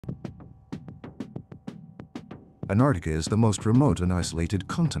Antarctica is the most remote and isolated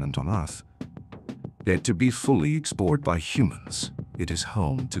continent on Earth. Yet to be fully explored by humans, it is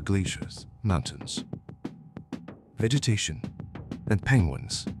home to glaciers, mountains, vegetation, and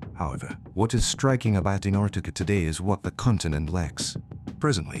penguins. However, what is striking about Antarctica today is what the continent lacks.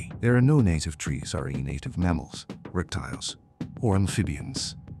 Presently, there are no native trees or any native mammals, reptiles, or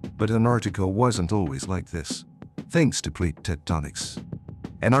amphibians. But Antarctica wasn't always like this. Thanks to plate tectonics,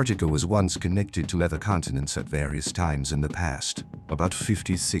 Antarctica was once connected to other continents at various times in the past, about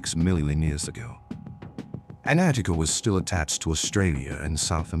 56 million years ago. Antarctica was still attached to Australia and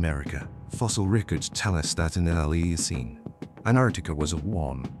South America. Fossil records tell us that in the early Eocene, Antarctica was a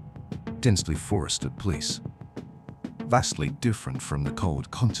warm, densely forested place. Vastly different from the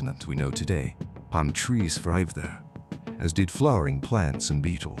cold continent we know today. Palm trees thrived there, as did flowering plants and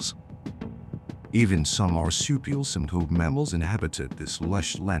beetles. Even some marsupials and hood mammals inhabited this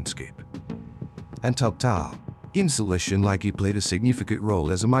lush landscape. Antarctica, insulation likely played a significant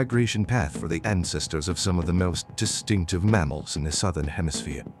role as a migration path for the ancestors of some of the most distinctive mammals in the southern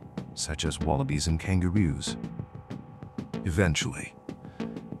hemisphere, such as wallabies and kangaroos. Eventually,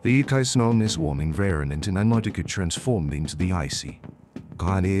 the Eocene warming variant in Antarctica transformed into the icy,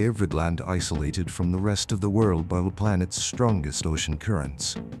 cloudy verdant isolated from the rest of the world by the planet's strongest ocean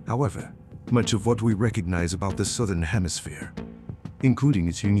currents. However, much of what we recognize about the southern hemisphere, including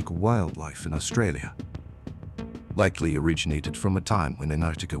its unique wildlife in Australia, likely originated from a time when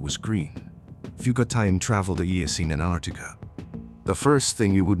Antarctica was green. If you got time travel to Eocene Antarctica, the first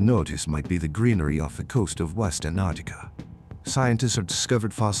thing you would notice might be the greenery off the coast of West Antarctica. Scientists have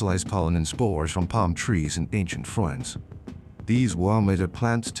discovered fossilized pollen and spores from palm trees and ancient ferns. These warm-weathered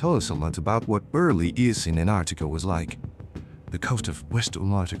plants tell us a lot about what early Eocene Antarctica was like. The coast of West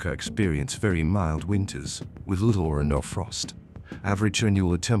Antarctica experienced very mild winters, with little or no frost. Average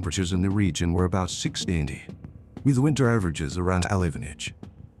annual temperatures in the region were about 60°, with winter averages around 11°.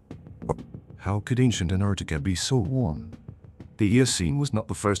 How could ancient Antarctica be so warm? The Eocene was not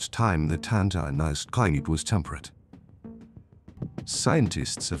the first time that Antarctica's climate was temperate.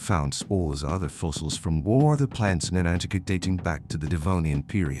 Scientists have found spores of other fossils from warm plants in Antarctica dating back to the Devonian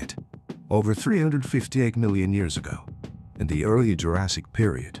period, over 358 million years ago. In the early Jurassic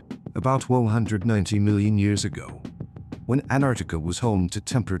period, about 190 million years ago, when Antarctica was home to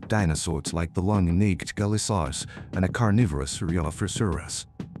temperate dinosaurs like the long-necked Galesaurus and a carnivorous Rheophosaurus.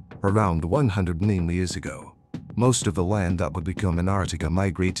 Around 100 million years ago, most of the land that would become Antarctica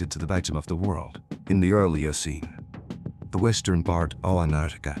migrated to the bottom of the world. In the early Eocene, the western part of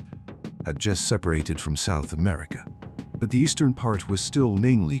Antarctica had just separated from South America, but the eastern part was still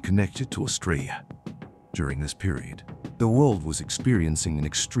mainly connected to Australia. During this period, the world was experiencing an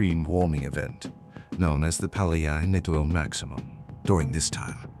extreme warming event, known as the Paleognatho maximum. During this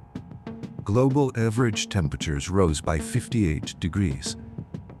time, global average temperatures rose by 58 degrees,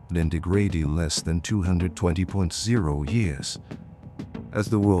 then degraded less than 220.0 years. As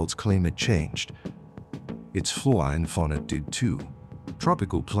the world's climate changed, its flora and fauna did too.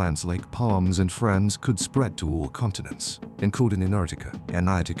 Tropical plants like palms and ferns could spread to all continents, including Antarctica.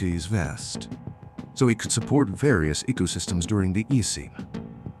 Antarctica is vast, so it could support various ecosystems during the Eocene.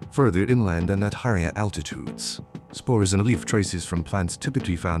 Further inland and at higher altitudes, spores and leaf traces from plants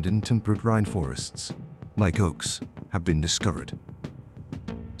typically found in temperate rainforests, like oaks, have been discovered.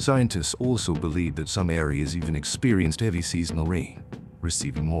 Scientists also believe that some areas even experienced heavy seasonal rain,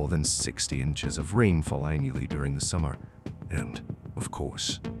 receiving more than 60 inches of rainfall annually during the summer. And, of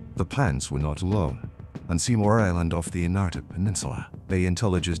course, the plants were not alone. On Seymour Island off the Antarctic Peninsula,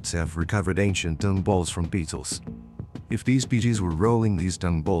 paleontologists have recovered ancient dung balls from beetles. If these species were rolling these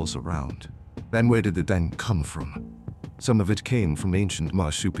dung balls around, then where did the dung come from? Some of it came from ancient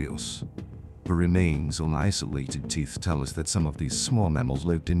marsupials. The remains on isolated teeth tell us that some of these small mammals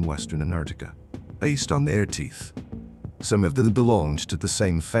lived in western Antarctica. Based on their teeth, some of them belonged to the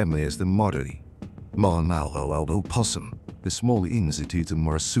same family as the modern opossum, the small insect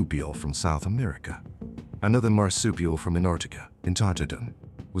marsupial from South America. Another marsupial from Antarctica, Antarctica,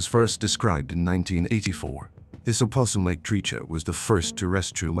 was first described in 1984. This opossum-like creature was the first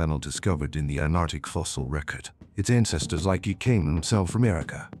terrestrial mammal discovered in the Antarctic fossil record. Its ancestors likely came from South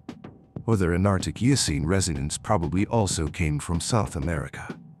America. Other Antarctic Eocene residents probably also came from South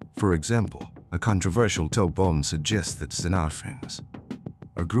America. For example, a controversial toe bone suggests that Cynarfrins,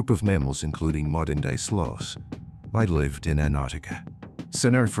 a group of mammals including modern-day sloths, might have lived in Antarctica.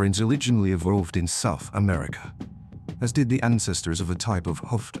 Cynarfrins originally evolved in South America, as did the ancestors of a type of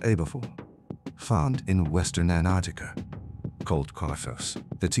hoofed herbivore found in western Antarctica, called Carthos.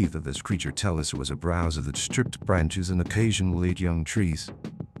 The teeth of this creature tell us it was a browser that stripped branches and occasionally ate young trees.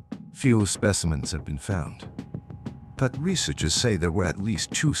 Few specimens have been found, but researchers say there were at least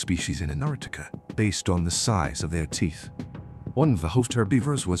 2 species in Antarctica, based on the size of their teeth. One of the host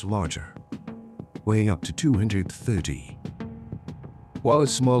herbivores was larger, weighing up to 230, while a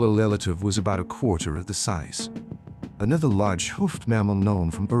smaller relative was about a quarter of the size. Another large hoofed mammal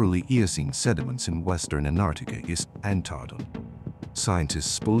known from early Eocene sediments in western Antarctica is Antarctica.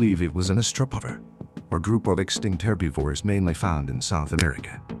 Scientists believe it was an arthropod, or group of extinct herbivores mainly found in South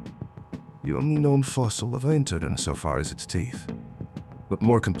America. The only known fossil of Antarctica so far is its teeth, but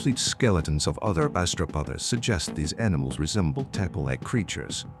more complete skeletons of other arthropods suggest these animals resemble tackle-like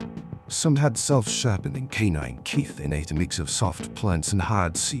creatures. Some had self-sharpening canine teeth and ate a mix of soft plants and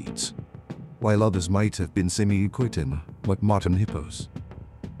hard seeds, while others might have been semi-equitim, like modern hippos.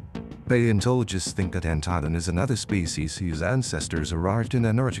 Paleontologists think that Antarctica is another species whose ancestors arrived in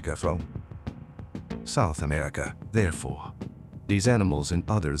Antarctica from South America. Therefore, these animals and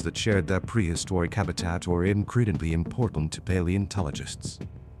others that shared their prehistoric habitat are incredibly important to paleontologists.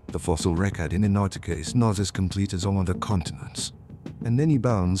 The fossil record in Antarctica is not as complete as on other continents, and many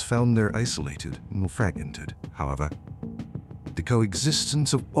bones found there isolated and fragmented. However, the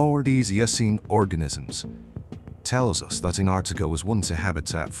coexistence of all these Eocene organisms tells us that Antarctica was once a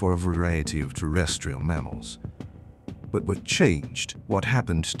habitat for a variety of terrestrial mammals. But what changed? What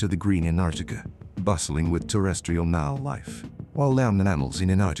happened to the green Antarctica, bustling with terrestrial life, while land mammals in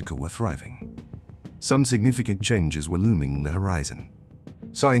Antarctica were thriving? Some significant changes were looming on the horizon.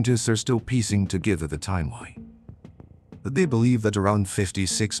 Scientists are still piecing together the timeline. They believe that around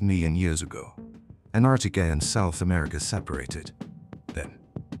 56 million years ago, Antarctica and South America separated. Then,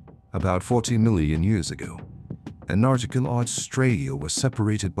 about 40 million years ago, Antarctica and Australia were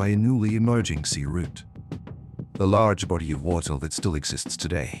separated by a newly emerging sea route. The large body of water that still exists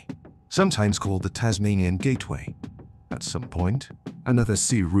today, sometimes called the Tasmanian Gateway. At some point, another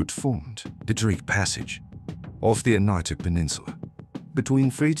sea route formed, the Drake Passage, off the Antarctic Peninsula, between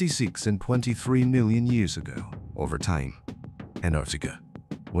 36 and 23 million years ago. Over time, Antarctica,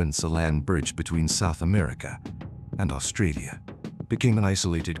 once a land bridge between South America and Australia, became an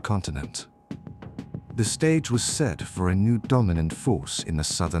isolated continent. The stage was set for a new dominant force in the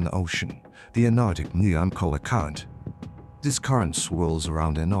Southern Ocean, the Antarctic Neon Polar Current. This current swirls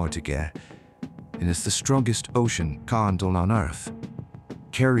around Antarctica and is the strongest ocean current on Earth,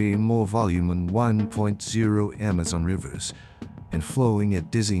 carrying more volume than 1.0 Amazon rivers and flowing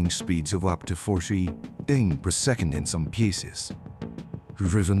at dizzying speeds of up to 40 per second in some cases,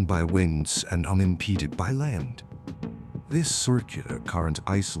 driven by winds and unimpeded by land. This circular current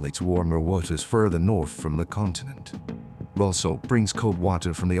isolates warmer waters further north from the continent, but also brings cold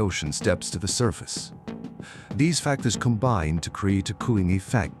water from the ocean's depths to the surface. These factors combine to create a cooling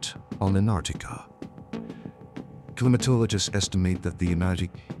effect on Antarctica. Climatologists estimate that the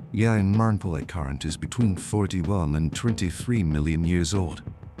Antarctic Polar current is between 41 and 23 million years old.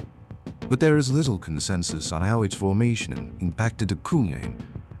 But there is little consensus on how its formation impacted the cooling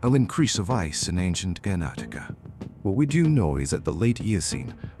and increase of ice in ancient Antarctica. What we do know is that the late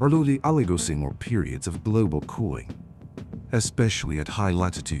Eocene or early Oligocene were periods of global cooling, especially at high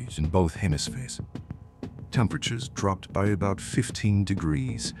latitudes in both hemispheres. Temperatures dropped by about 15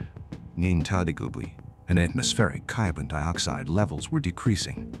 degrees in Antarctica, and atmospheric carbon dioxide levels were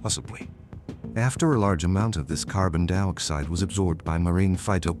decreasing, possibly after a large amount of this carbon dioxide was absorbed by marine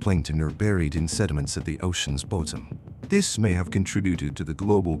phytoplankton or buried in sediments at the ocean's bottom. This may have contributed to the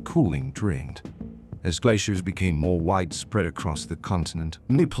global cooling trend. As glaciers became more widespread across the continent,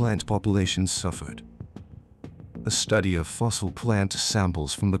 many plant populations suffered. A study of fossil plant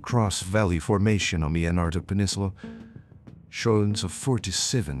samples from the Cross Valley Formation on the Antarctic Peninsula shows a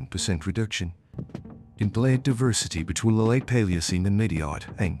 47% reduction in plant diversity between the late Paleocene and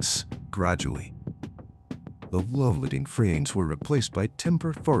Mid-Eocene. Gradually, the low-living ferns were replaced by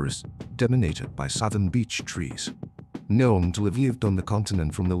timber forests dominated by southern beech trees, known to have lived on the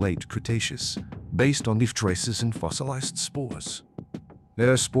continent from the late Cretaceous, based on leaf traces and fossilized spores.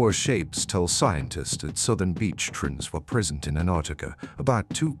 Their spore shapes tell scientists that southern beech trees were present in Antarctica about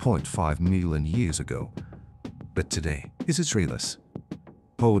 2.5 million years ago, but today is treeless.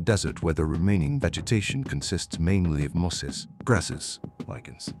 Polar desert where the remaining vegetation consists mainly of mosses, grasses,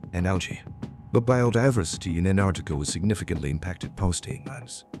 lichens, and algae. The biodiversity in Antarctica was significantly impacted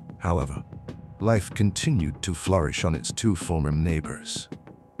post-Ice. However, life continued to flourish on its 2 former neighbors.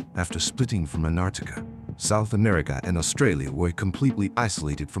 After splitting from Antarctica, South America and Australia were completely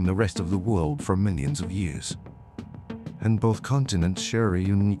isolated from the rest of the world for millions of years. And both continents share a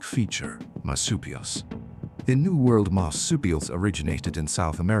unique feature: marsupials. The New World marsupials originated in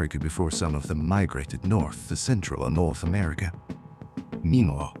South America before some of them migrated north to Central and North America.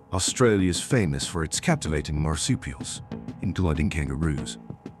 Meanwhile, Australia is famous for its captivating marsupials, including kangaroos,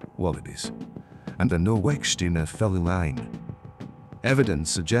 wallabies, and the Norwegian feline. Evidence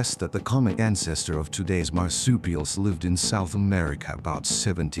suggests that the common ancestor of today's marsupials lived in South America about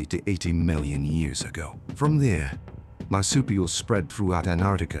 70 to 80 million years ago. From there, marsupials spread throughout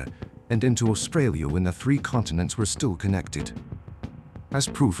Antarctica and into Australia when the three continents were still connected. As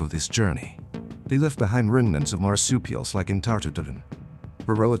proof of this journey, they left behind remnants of marsupials like Antarctica,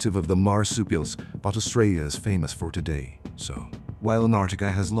 a relative of the marsupials, but Australia is famous for today. So, while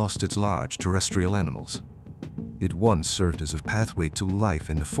Antarctica has lost its large terrestrial animals, it once served as a pathway to life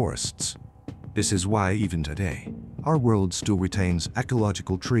in the forests. This is why even today, our world still retains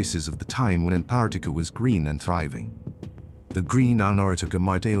ecological traces of the time when Antarctica was green and thriving. The green Antarctica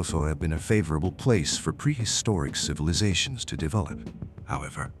might also have been a favorable place for prehistoric civilizations to develop.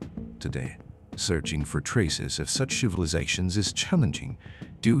 However, today, searching for traces of such civilizations is challenging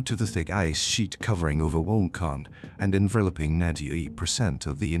due to the thick ice sheet covering over Wolcott and enveloping 98%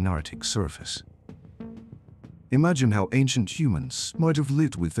 of the Antarctic surface. Imagine how ancient humans might have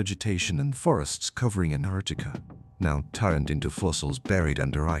lived with vegetation and forests covering Antarctica, now turned into fossils buried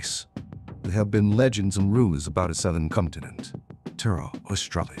under ice. There have been legends and rumors about a southern continent, Terra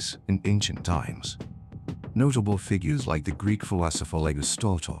Australis, in ancient times. Notable figures like the Greek philosopher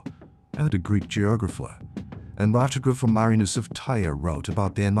Aristotle and the Greek geographer and biographer Marinus of Tyre wrote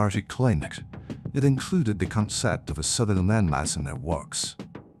about the Antarctic climate. It included the concept of a southern landmass in their works.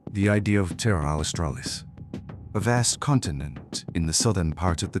 The idea of Terra Australis, a vast continent in the southern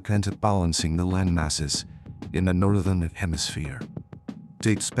part of the continent balancing the landmasses in the northern hemisphere,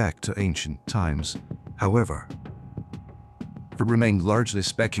 dates back to ancient times. However, it remained largely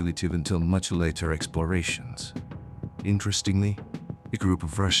speculative until much later explorations. Interestingly, a group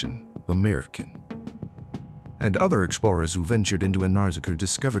of Russian, American, and other explorers who ventured into Antarctica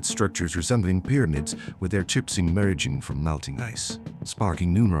discovered structures resembling pyramids with their chips emerging from melting ice,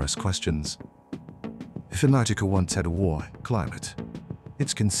 sparking numerous questions. If Antarctica once had a warm climate,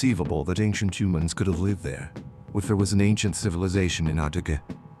 it's conceivable that ancient humans could have lived there, if there was an ancient civilization in Antarctica.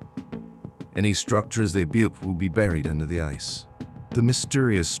 Any structures they built will be buried under the ice. The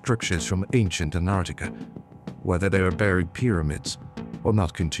mysterious structures from ancient Antarctica, whether they are buried pyramids or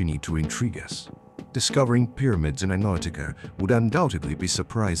not, continue to intrigue us. Discovering pyramids in Antarctica would undoubtedly be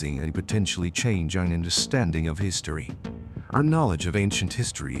surprising and potentially change our understanding of history. Our knowledge of ancient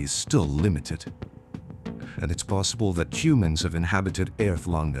history is still limited, and it's possible that humans have inhabited Earth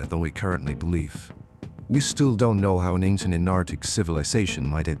longer than we currently believe. We still don't know how an ancient Antarctic civilization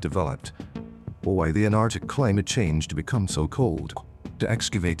might have developed, or why the Antarctic climate changed to become so cold. To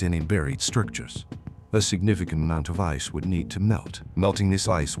excavate any buried structures, a significant amount of ice would need to melt. Melting this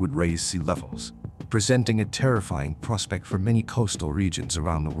ice would raise sea levels, presenting a terrifying prospect for many coastal regions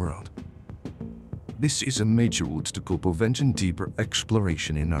around the world. This is a major obstacle preventing deeper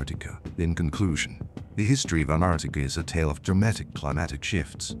exploration in Antarctica. In conclusion, the history of Antarctica is a tale of dramatic climatic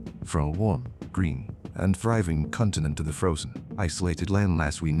shifts, from a warm, green, and thriving continent to the frozen, isolated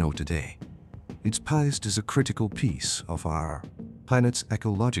landmass we know today. Its past is a critical piece of our planet's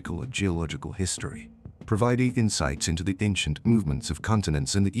ecological and geological history, providing insights into the ancient movements of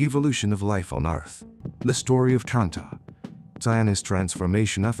continents and the evolution of life on Earth. The story of Antarctica's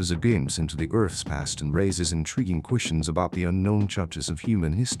transformation offers a glimpse into the Earth's past and raises intriguing questions about the unknown chapters of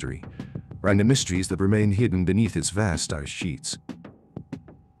human history and the mysteries that remain hidden beneath its vast ice sheets.